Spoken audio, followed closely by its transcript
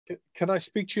Can I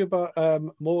speak to you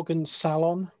about Morgan's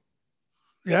salon?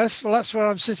 Yes, well, that's where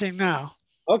I'm sitting now.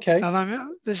 Okay.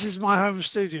 And this is my home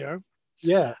studio.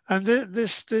 Yeah. And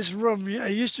this room,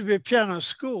 it used to be a piano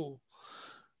school.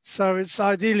 So it's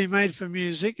ideally made for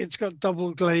music. It's got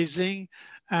double glazing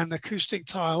and acoustic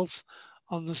tiles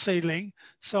on the ceiling.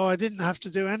 So I didn't have to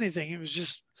do anything. It was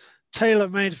just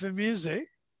tailor-made for music.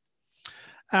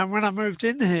 And when I moved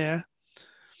in here,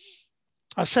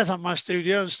 I set up my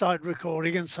studio and started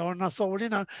recording and so on. And I thought, well, you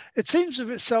know, it seems a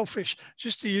bit selfish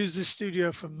just to use this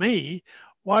studio for me.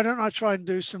 Why don't I try and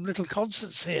do some little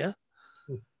concerts here?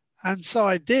 And so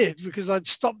I did, because I'd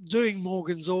stopped doing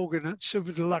Morgan's organ at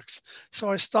Super Deluxe. So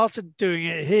I started doing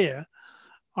it here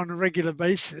on a regular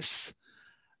basis.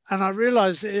 And I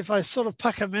realized that if I sort of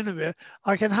pack them in a bit,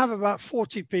 I can have about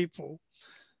 40 people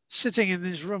sitting in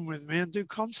this room with me and do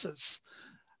concerts.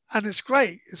 And it's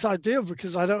great. It's ideal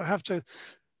because I don't have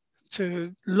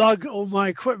to lug all my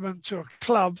equipment to a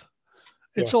club.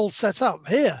 It's all set up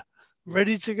here,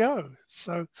 ready to go.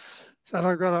 So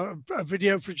I've got a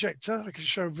video projector. I can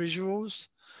show visuals.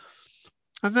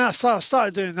 And then I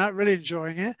started doing that, really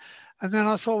enjoying it. And then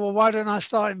I thought, well, why don't I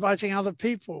start inviting other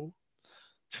people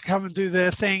to come and do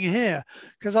their thing here?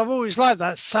 Because I've always liked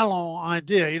that salon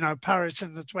idea, you know, Paris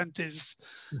in the 20s,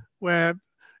 where,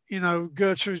 you know,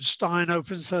 Gertrude Stein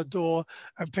opens her door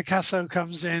and Picasso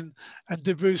comes in and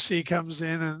Debussy comes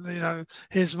in and, you know,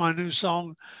 here's my new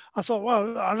song. I thought,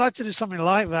 well, I'd like to do something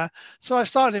like that. So I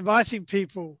started inviting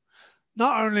people,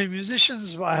 not only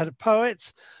musicians, but I had a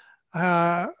poet.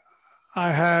 I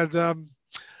had a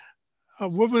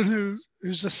woman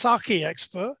who's a sake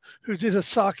expert who did a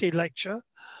sake lecture.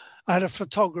 I had a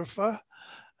photographer.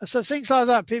 So things like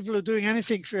that, people are doing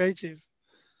anything creative.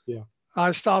 Yeah.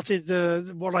 I started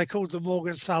what I called the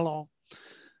Morgan Salon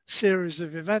series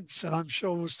of events, and I'm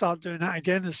sure we'll start doing that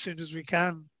again as soon as we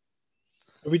can.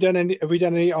 Have we done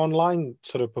any online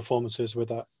sort of performances with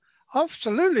that?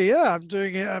 Absolutely, yeah. I'm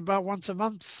doing it about once a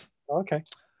month. Okay.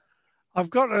 I've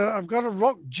got a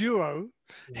rock duo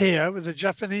here with a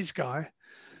Japanese guy,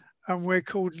 and we're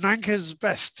called Nanka's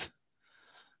Best.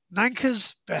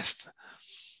 Nanka's Best.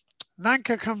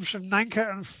 Nanka comes from Nanka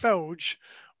and Felge,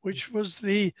 which was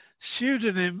the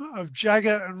pseudonym of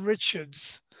Jagger and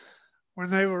Richards when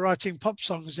they were writing pop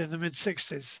songs in the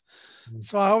mid-60s.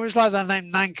 So I always like that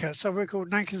name, Nanka. So we're called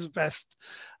Nanka's Best.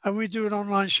 And we do an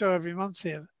online show every month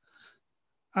here.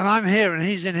 And I'm here and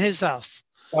he's in his house,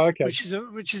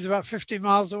 which is about 50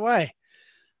 miles away.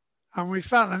 And we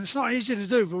found, and it's not easy to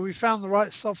do, but we found the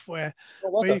right software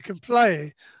where you can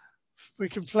play. We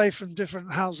can play from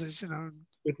different houses, you know.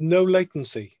 With no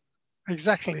latency.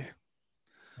 Exactly.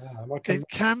 It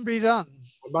can be done.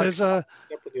 There's a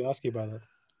definitely ask you about it.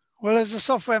 Well, there's a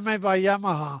software made by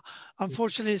Yamaha.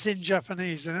 Unfortunately, it's in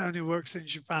Japanese and it only works in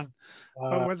Japan.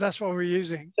 But that's what we're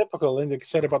using. Typical, and you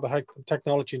said about the high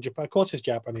technology in Japan. Of course, it's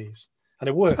Japanese, and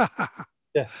it works.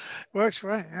 Yeah, works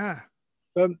great. Yeah.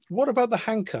 What about the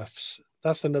handcuffs?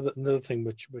 That's another thing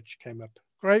which came up.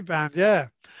 Great band, yeah.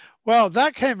 Well,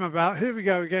 that came about. Here we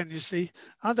go again. You see,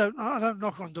 I don't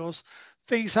knock on doors.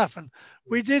 Things happen.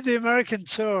 We did the American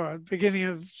tour at the beginning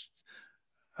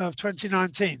of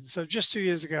 2019, so just 2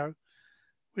 years ago.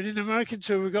 We did an American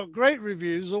tour. We got great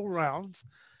reviews all round.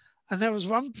 And there was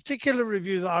one particular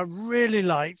review that I really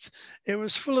liked. It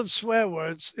was full of swear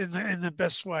words in the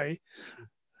best way.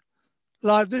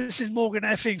 Like, this is Morgan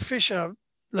effing Fisher,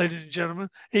 ladies and gentlemen.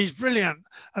 He's brilliant,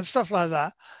 and stuff like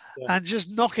that. Yeah. And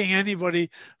just knocking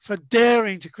anybody for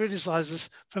daring to criticize us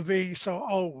for being so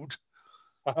old.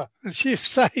 And she was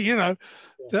saying, you know,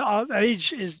 that our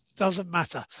age doesn't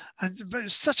matter. But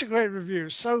it's such a great review,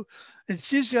 so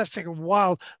enthusiastic and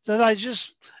wild, that I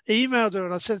just emailed her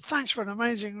and I said, thanks for an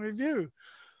amazing review.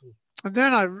 And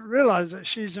then I realized that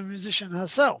she's a musician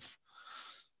herself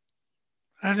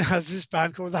and has this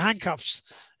band called the Handcuffs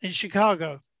in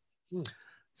Chicago.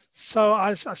 So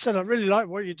I said, I really like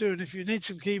what you do, and if you need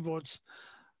some keyboards,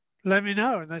 let me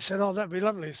know. And they said, oh, that'd be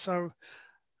lovely. So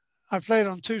I played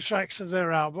on 2 tracks of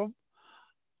their album.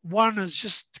 One has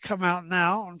just come out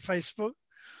now on Facebook.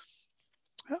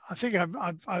 I think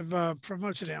I've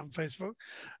promoted it on Facebook,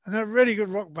 and they're a really good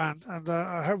rock band. And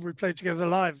I hope we play together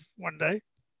live one day.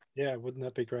 Yeah, wouldn't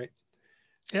that be great?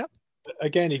 Yep.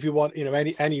 Again, if you want, you know,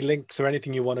 any links or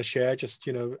anything you want to share, just,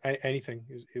 you know, anything,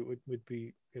 it would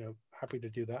be, you know, happy to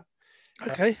do that.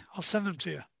 Okay, I'll send them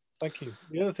to you. Thank you.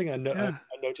 The other thing I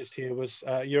noticed here was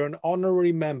you're an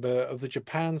honorary member of the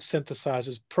Japan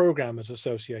Synthesizers Programmers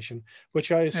Association,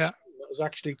 which I assume was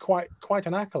actually quite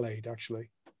an accolade, actually.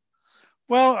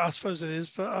 Well, I suppose it is,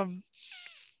 but and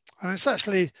it's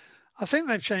actually, I think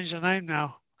they've changed the name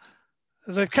now.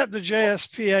 They've kept the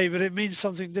JSPA, but it means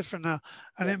something different now.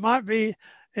 And it might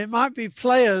be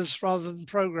players rather than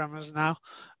programmers now,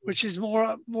 which is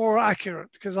more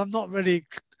accurate, because I'm not really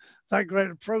that great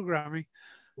at programming.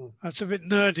 It's a bit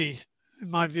nerdy in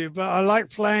my view, but I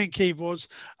like playing keyboards.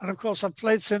 And of course, I've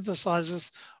played synthesizers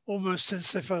almost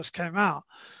since they first came out.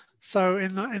 So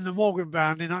in the Morgan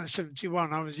band in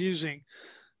 1971, I was using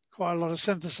quite a lot of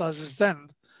synthesizers then.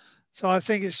 So I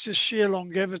think it's just sheer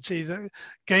longevity that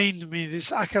gained me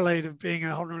this accolade of being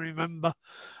an honorary member.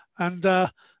 And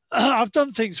I've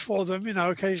done things for them. You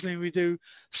know, occasionally we do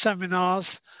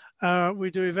seminars, we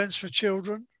do events for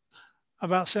children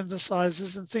about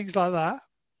synthesizers and things like that.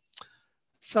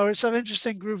 So it's an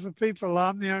interesting group of people.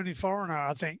 I'm the only foreigner,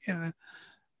 I think,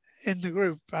 in the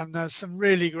group, and there's some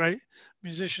really great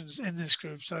musicians in this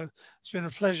group. So it's been a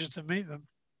pleasure to meet them.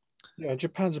 Yeah,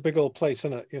 Japan's a big old place,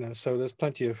 isn't it? You know, so there's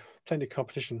plenty of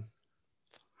competition.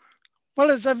 Well,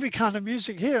 there's every kind of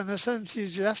music here, and they're so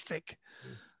enthusiastic.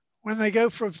 When they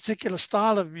go for a particular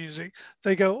style of music,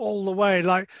 they go all the way.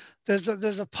 Like there's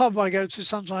a pub I go to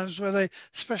sometimes where they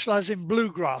specialize in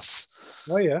bluegrass.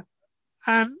 Oh yeah.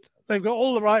 And they've got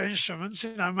all the right instruments,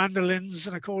 you know, mandolins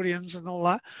and accordions and all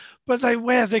that, but they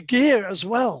wear the gear as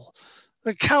well,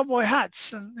 the cowboy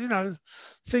hats and, you know,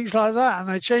 things like that. And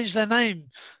they change their name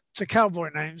to cowboy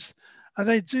names, and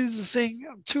they do the thing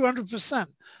 200%.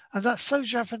 And that's so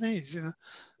Japanese, you know.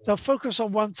 They'll focus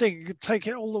on one thing and take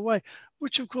it all the way,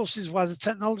 which of course is why the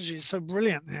technology is so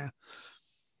brilliant here.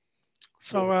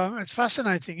 So it's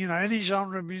fascinating, you know, any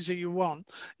genre of music you want,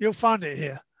 you'll find it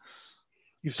here.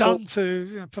 You've done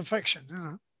to perfection, you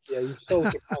know. Yeah, you've sold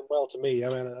Japan well to me. I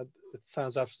mean, it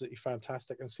sounds absolutely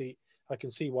fantastic, and I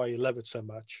can see why you love it so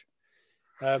much.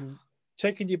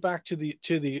 Taking you back to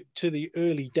the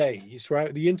early days,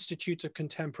 right? The Institute of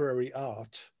Contemporary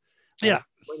Art. Yeah.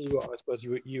 When you were, I suppose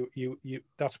you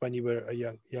that's when you were a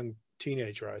young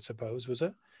teenager, I suppose, was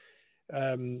it?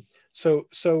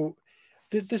 So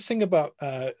this thing about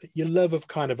your love of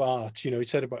kind of art, you know, you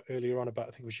said about earlier on about,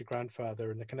 I think it was your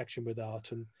grandfather and the connection with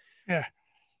art. And yeah,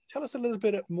 tell us a little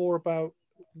bit more about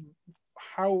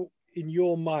how, in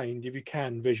your mind, if you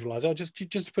can visualize, just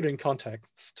to put it in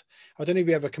context, I don't know if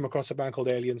you ever come across a band called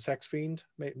Alien Sex Fiend.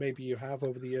 Maybe you have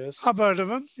over the years. I've heard of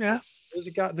them, yeah. There's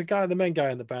the main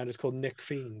guy in the band is called Nick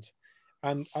Fiend.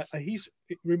 And it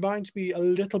reminds me a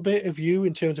little bit of you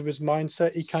in terms of his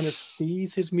mindset. He kind of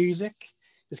sees his music.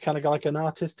 It's kind of like an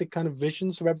artistic kind of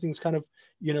vision. So everything's kind of,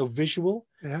 you know, visual.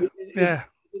 Yeah. Is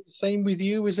it the same with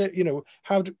you? Is it, you know,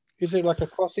 is it like a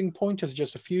crossing point? Is it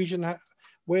just a fusion?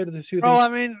 Where do the two things? Well, I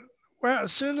mean,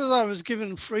 as soon as I was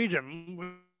given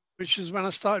freedom, which is when I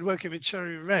started working with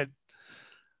Cherry Red,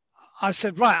 I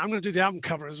said, right, I'm going to do the album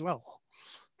cover as well.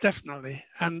 Definitely.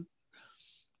 And,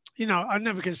 you know, I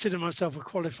never consider myself a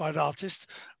qualified artist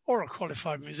or a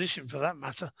qualified musician for that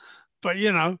matter. But,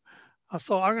 you know, I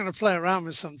thought I'm going to play around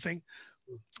with something.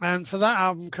 And for that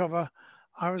album cover,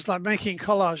 I was like making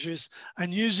collages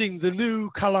and using the new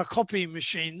color copying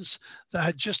machines that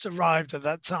had just arrived at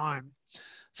that time.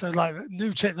 So like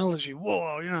new technology,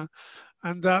 whoa, you know,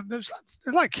 and there's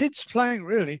like kids playing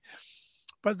really.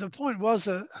 But the point was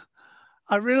that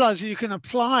I realized that you can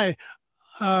apply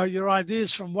your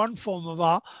ideas from one form of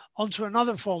art onto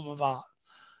another form of art.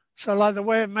 So like the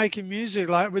way of making music,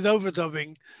 like with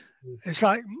overdubbing, it's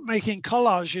like making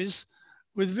collages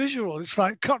with visual. It's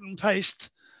like cut and paste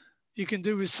you can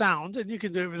do with sound, and you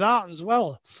can do it with art as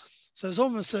well. So it's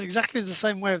almost exactly the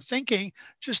same way of thinking,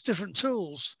 just different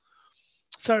tools.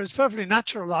 So it's perfectly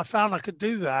natural. I found I could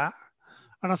do that.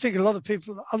 And I think a lot of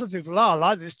people, other people are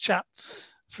like this chap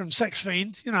from Sex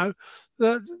Fiend, you know,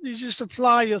 that you just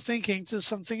apply your thinking to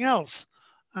something else.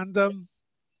 And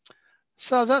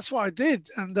so that's what I did.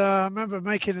 And I remember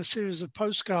making a series of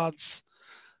postcards,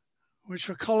 which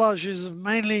were collages of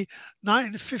mainly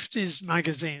 1950s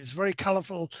magazines, very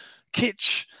colorful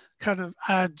kitsch kind of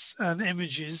ads and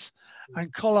images,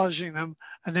 and collaging them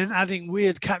and then adding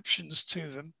weird captions to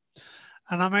them.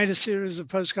 And I made a series of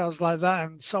postcards like that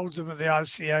and sold them at the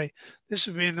ICA. This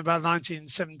would be in about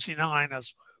 1979, I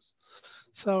suppose.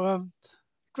 So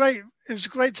great. It was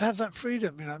great to have that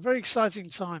freedom, you know, very exciting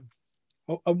time.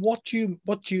 Oh, and what do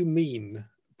you mean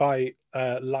by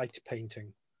light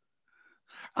painting?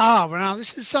 Well, now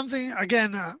this is something,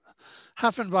 again,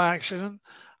 happened by accident.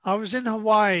 I was in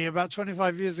Hawaii about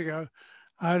 25 years ago.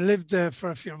 I lived there for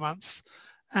a few months,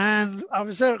 and I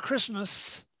was there at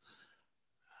Christmas.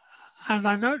 And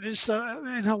I noticed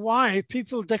in Hawaii,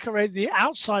 people decorate the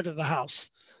outside of the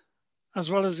house as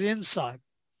well as the inside.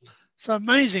 So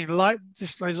amazing light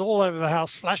displays all over the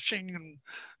house, flashing, and,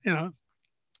 you know.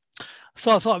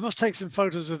 So I thought I must take some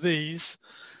photos of these.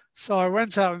 So I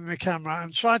went out with my camera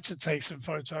and tried to take some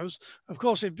photos. Of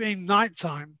course, it being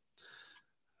nighttime,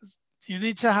 you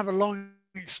need to have a long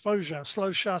exposure,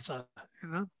 slow shutter, you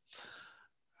know.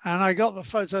 And I got the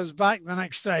photos back the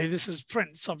next day. This is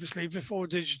prints, obviously, before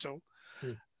digital.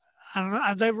 Hmm.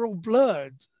 And they were all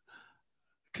blurred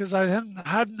because I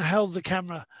hadn't held the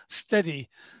camera steady.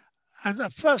 And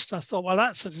at first I thought, well,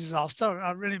 that's a disaster.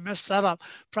 I really messed that up.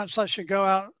 Perhaps I should go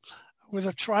out with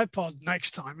a tripod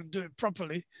next time and do it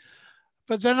properly.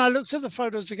 But then I looked at the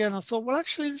photos again. I thought, well,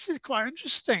 actually, this is quite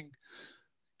interesting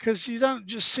because you don't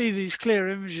just see these clear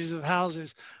images of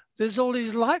houses. There's all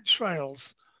these light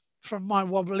trails from my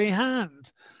wobbly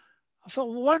hand. I thought,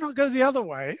 well, why not go the other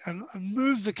way and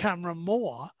move the camera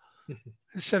more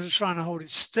instead of trying to hold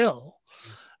it still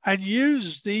and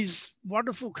use these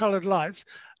wonderful colored lights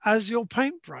as your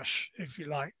paintbrush, if you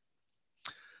like.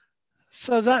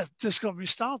 So that just got me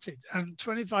started. And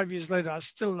 25 years later, I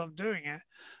still love doing it.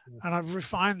 And I've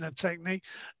refined the technique.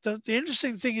 The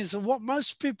interesting thing is that what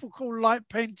most people call light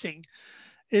painting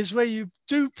is where you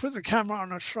do put the camera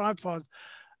on a tripod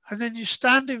and then you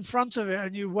stand in front of it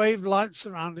and you wave lights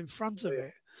around in front of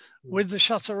it with the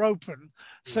shutter open.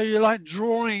 So you're like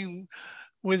drawing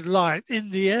with light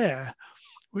in the air,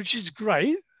 which is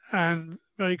great and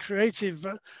very creative.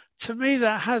 But to me,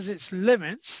 that has its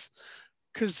limits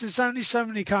because there's only so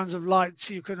many kinds of lights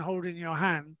you can hold in your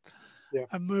hand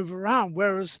and move around.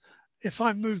 Whereas if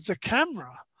I move the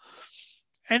camera,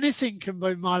 anything can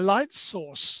be my light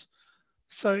source.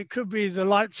 So it could be the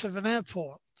lights of an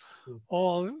airport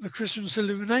or the Christmas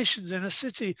illuminations in a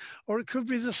city, or it could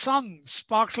be the sun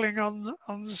sparkling on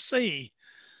the sea.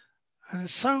 And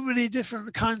there's so many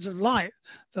different kinds of light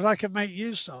that I can make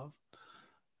use of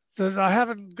that I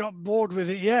haven't got bored with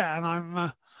it yet. And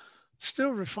I'm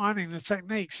still refining the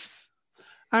techniques.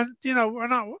 And, you know,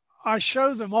 when I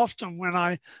show them often when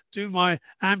I do my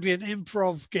ambient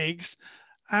improv gigs,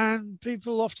 and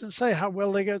people often say how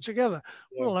well they go together.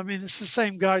 Well, I mean, it's the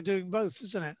same guy doing both,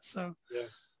 isn't it? So,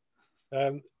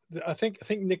 I think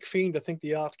Nick Fiend, I think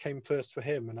the art came first for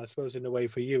him, and I suppose in a way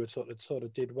for you, it sort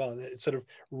of did well. It sort of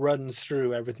runs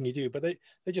through everything you do, but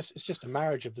it's just a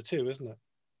marriage of the two, isn't it?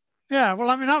 Yeah. Well,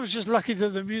 I mean, I was just lucky that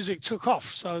the music took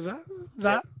off, so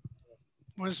that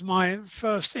was my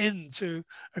first into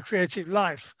a creative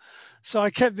life. So I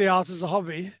kept the art as a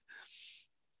hobby.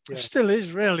 It still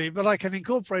is really, but I can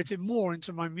incorporate it more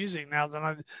into my music now than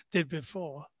I did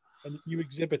before. And you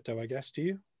exhibit though, I guess, do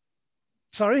you?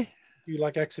 Sorry? You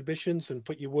like exhibitions and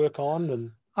put your work on?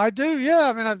 And I do, yeah.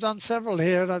 I mean, I've done several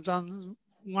here. I've done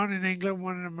one in England,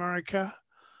 one in America.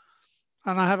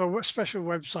 And I have a special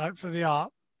website for the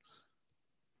art.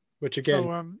 Which again,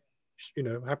 so, you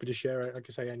know, happy to share, like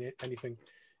I say, anything.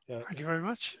 Thank you very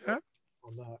much. Yeah.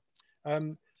 On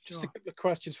that. Just a couple of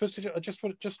questions. First, I just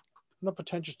want not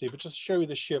pretentiously, but just show you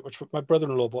the shirt which my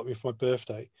brother-in-law bought me for my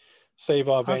birthday. Save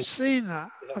our veins. I've seen that.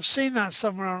 I've seen that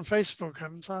somewhere on Facebook,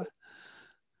 haven't I?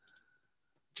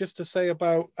 Just to say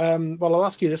about, well, I'll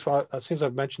ask you this one, since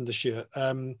I've mentioned the shirt.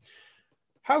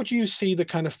 How do you see the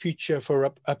kind of future for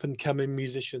up and coming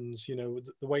musicians? You know,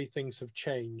 the way things have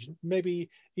changed.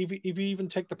 Maybe if you even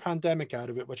take the pandemic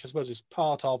out of it, which I suppose is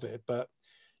part of it, but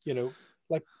you know,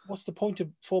 like, what's the point of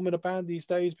forming a band these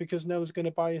days because no one's going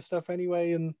to buy your stuff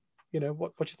anyway? And you know,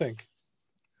 what do you think?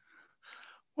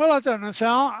 Well, I don't know if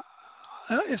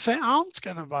they aren't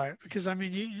going to buy it, because I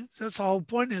mean, that's the whole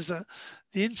point, is that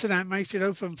the internet makes it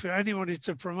open for anybody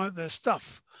to promote their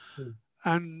stuff.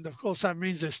 And of course, that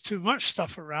means there's too much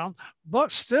stuff around.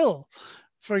 But still,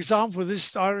 for example,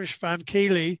 this Irish band,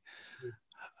 Keeley,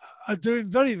 are doing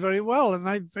very, very well. And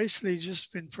they've basically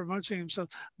just been promoting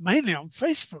themselves mainly on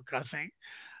Facebook, I think.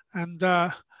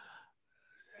 And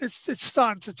it's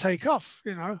starting to take off,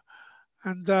 you know.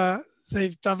 And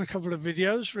they've done a couple of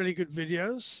videos, really good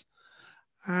videos,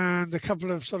 and a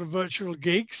couple of sort of virtual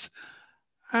gigs.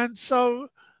 And so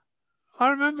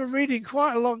I remember reading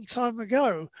quite a long time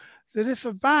ago that if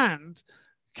a band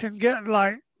can get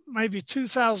like maybe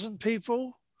 2,000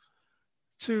 people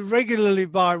to regularly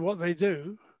buy what they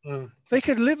do, they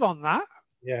could live on that.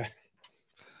 Yeah.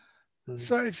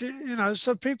 So if you know,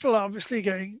 so people are obviously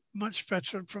getting much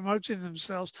better at promoting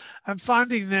themselves and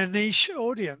finding their niche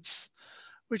audience,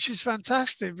 which is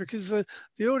fantastic, because the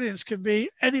audience can be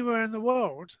anywhere in the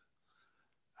world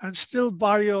and still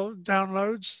buy your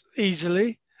downloads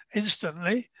easily,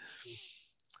 instantly.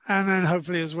 And then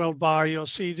hopefully as well buy your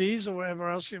CDs or whatever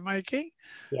else you're making.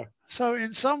 Yeah. So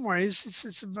in some ways,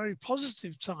 it's a very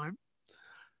positive time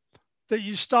that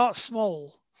you start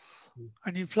small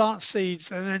and you plant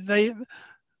seeds, and then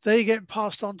they get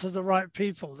passed on to the right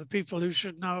people, the people who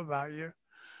should know about you.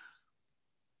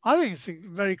 I think it's a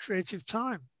very creative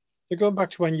time. So going back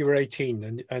to when you were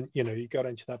 18 and you know, you got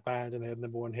into that band and they had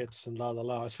 #1 hits and la la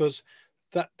la. I suppose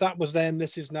that was then,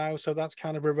 this is now, so that's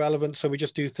kind of irrelevant. So we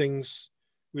just do things,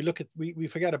 we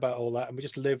forget about all that and we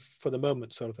just live for the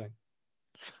moment, sort of thing.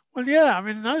 Well, yeah, I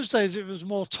mean, in those days it was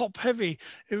more top heavy.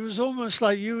 It was almost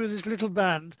like you were this little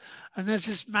band and there's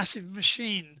this massive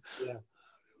machine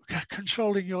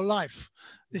controlling your life,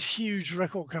 this huge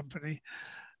record company,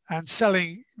 and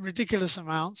selling ridiculous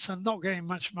amounts and not getting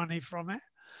much money from it.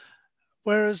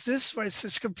 Whereas this way,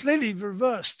 it's completely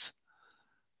reversed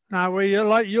now, where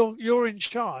you're in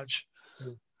charge,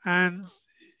 and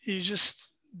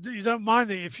you don't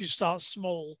mind it if you start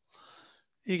small.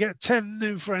 You get 10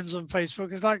 new friends on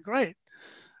Facebook. It's like great,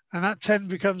 and that 10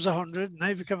 becomes 100, and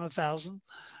they become 1,000,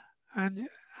 and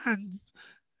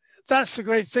that's the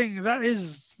great thing. That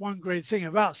is one great thing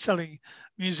about selling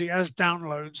music as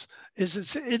downloads, is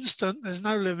it's instant. There's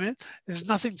no limit. There's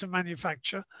nothing to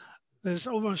manufacture. There's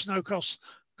almost no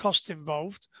cost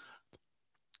involved.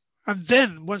 And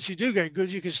then once you do get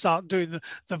good, you can start doing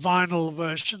the vinyl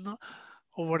version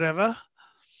or whatever,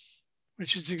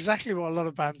 which is exactly what a lot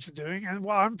of bands are doing and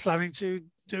what I'm planning to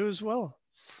do as well.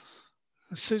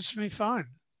 It suits me fine.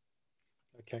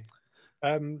 Okay.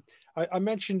 I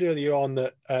mentioned earlier on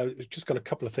that, just got a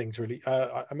couple of things really.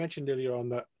 I mentioned earlier on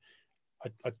that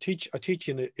I teach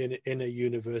in a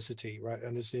university, right?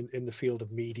 And it's in the field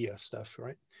of media stuff,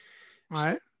 right?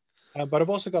 Right. But I've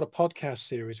also got a podcast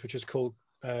series which is called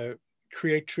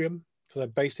Creatrium, because I'm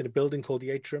based in a building called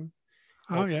the Atrium.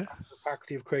 Oh yeah.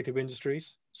 Faculty of Creative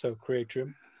Industries, so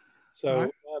Creatrium. So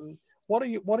right.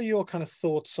 what are your kind of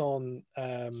thoughts on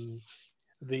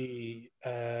the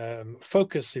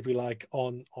focus, if you like,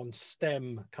 on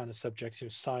STEM kind of subjects, you know,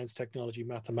 science, technology,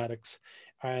 mathematics,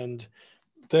 and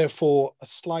therefore a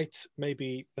slight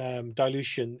maybe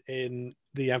dilution in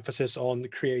the emphasis on the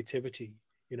creativity,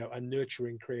 you know, and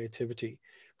nurturing creativity,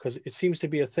 because it seems to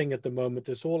be a thing at the moment.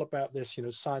 It's all about this, you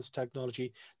know, science,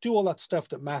 technology, do all that stuff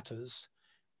that matters,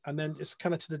 and then it's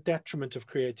kind of to the detriment of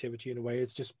creativity in a way.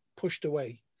 It's just pushed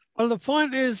away. Well, the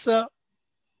point is that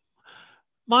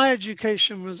my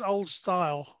education was old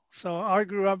style. So I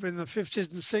grew up in the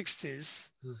 50s and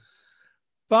 60s,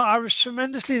 but I was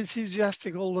tremendously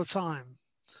enthusiastic all the time.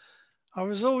 I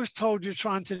was always told you're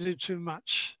trying to do too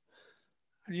much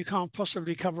and you can't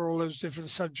possibly cover all those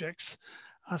different subjects.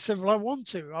 I said, well, I want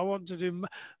to do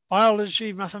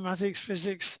biology, mathematics,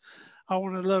 physics. I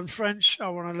want to learn French. I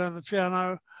want to learn the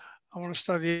piano. I want to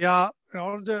study art. I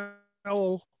want to do it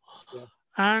all. Yeah.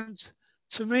 And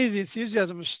to me, the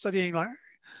enthusiasm of studying,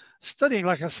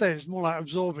 like I say, is more like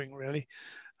absorbing, really.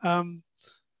 It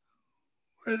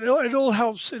all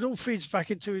helps. It all feeds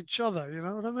back into each other. You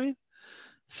know what I mean?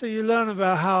 So you learn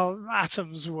about how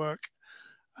atoms work,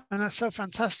 and that's so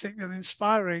fantastic and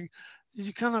inspiring.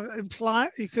 You kind of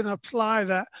you can apply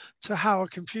that to how a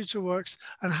computer works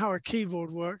and how a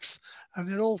keyboard works, and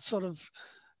it all sort of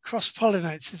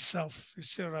cross-pollinates itself. You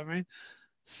see what I mean?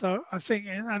 So I think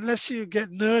unless you get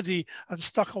nerdy and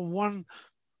stuck on one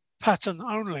pattern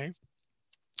only,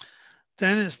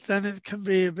 then it can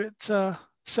be a bit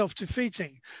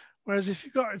self-defeating. Whereas if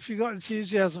you got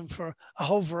enthusiasm for a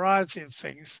whole variety of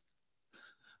things,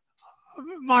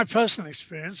 my personal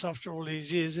experience after all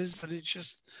these years is that it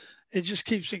just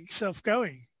keeps itself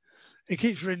going. It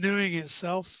keeps renewing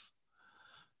itself,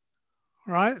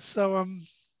 right? So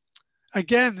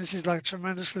again, this is like a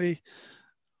tremendously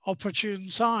opportune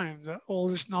time that all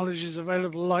this knowledge is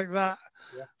available like that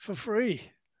for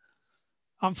free.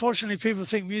 Unfortunately, people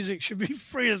think music should be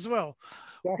free as well.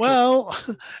 Exactly. Well,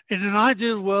 in an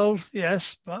ideal world,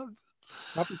 yes, but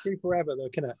not be free forever, though,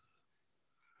 can it?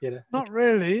 You know, not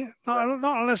really. Not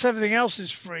unless everything else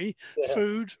is free. Yeah.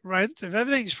 Food, rent. If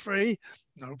everything's free,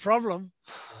 no problem.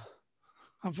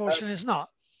 Unfortunately, it's not.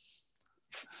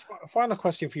 Final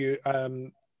question for you.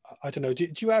 I don't know. Do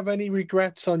you have any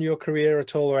regrets on your career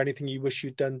at all, or anything you wish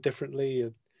you'd done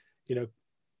differently? You know,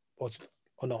 or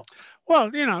not?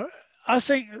 Well, you know, I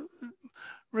think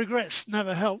regrets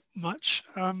never help much.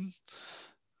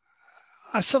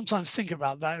 I sometimes think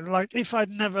about that. Like, if I'd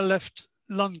never left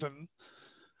London,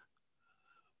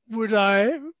 would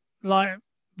I, like,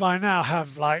 by now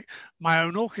have like my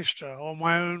own orchestra or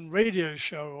my own radio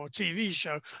show or TV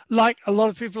show, like a lot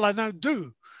of people I know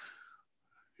do?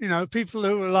 You know, people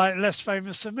who were like less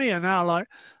famous than me are now like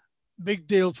big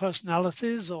deal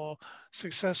personalities or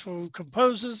successful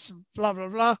composers, blah, blah,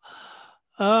 blah.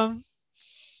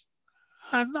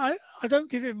 And I don't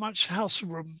give it much house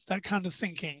room, that kind of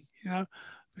thinking, you know,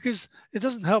 because it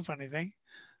doesn't help anything.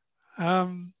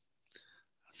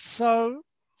 So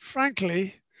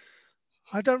frankly,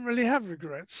 I don't really have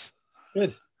regrets.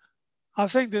 Good. I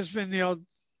think there's been the odd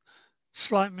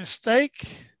slight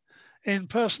mistake in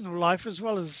personal life as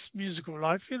well as musical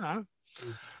life, you know.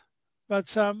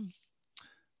 But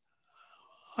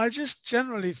I just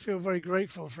generally feel very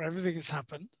grateful for everything that's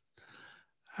happened.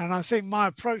 And I think my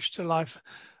approach to life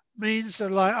means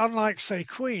that, like, unlike, say,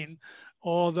 Queen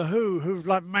or The Who, who've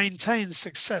like maintained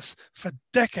success for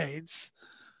decades,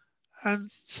 and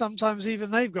sometimes even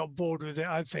they've got bored with it,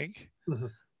 I think.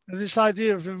 This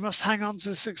idea of we must hang on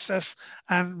to success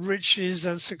and riches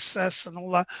and success and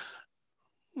all that,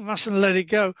 we mustn't let it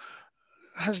go,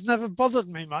 has never bothered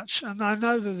me much. And I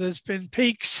know that there's been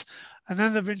peaks and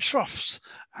then there've been troughs.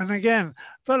 And again,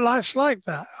 but life's like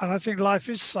that. And I think life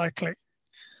is cyclic.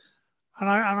 And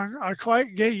I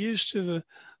quite get used to the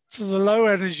low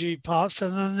energy parts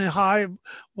and then the high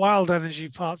wild energy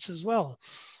parts as well.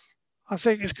 I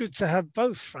think it's good to have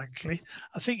both, frankly.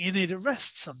 I think you need a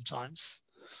rest sometimes.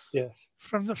 Yes.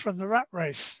 From the rat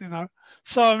race, you know.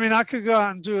 So I mean, I could go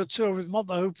out and do a tour with Mott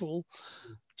the Hoople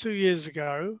 2 years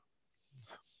ago,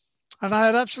 and I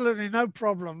had absolutely no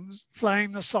problems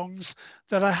playing the songs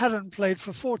that I hadn't played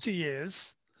for 40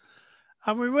 years.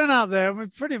 And we went out there and we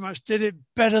pretty much did it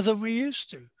better than we used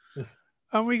to.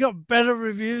 And we got better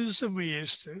reviews than we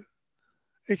used to,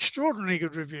 extraordinarily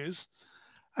good reviews.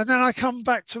 And then I come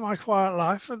back to my quiet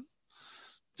life and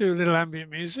do a little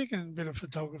ambient music and a bit of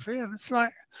photography. And it's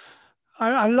like,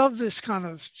 I love this kind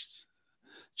of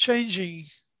changing,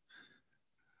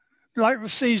 like the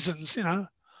seasons, you know.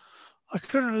 I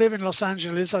couldn't live in Los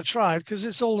Angeles. I tried because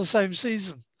it's all the same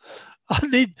season.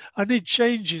 I need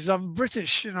changes. I'm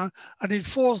British, you know. I need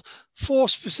four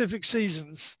specific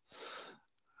seasons.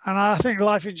 And I think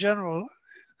life in general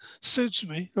suits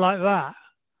me like that.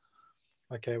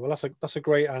 Okay, well, that's a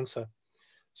great answer.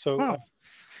 So,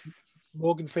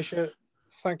 Morgan Fisher,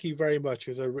 thank you very much.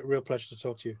 It was a real pleasure to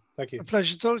talk to you. Thank you. A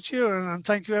pleasure to talk to you, and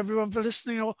thank you everyone for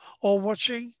listening or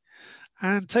watching.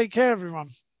 And take care, everyone.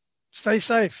 Stay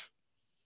safe.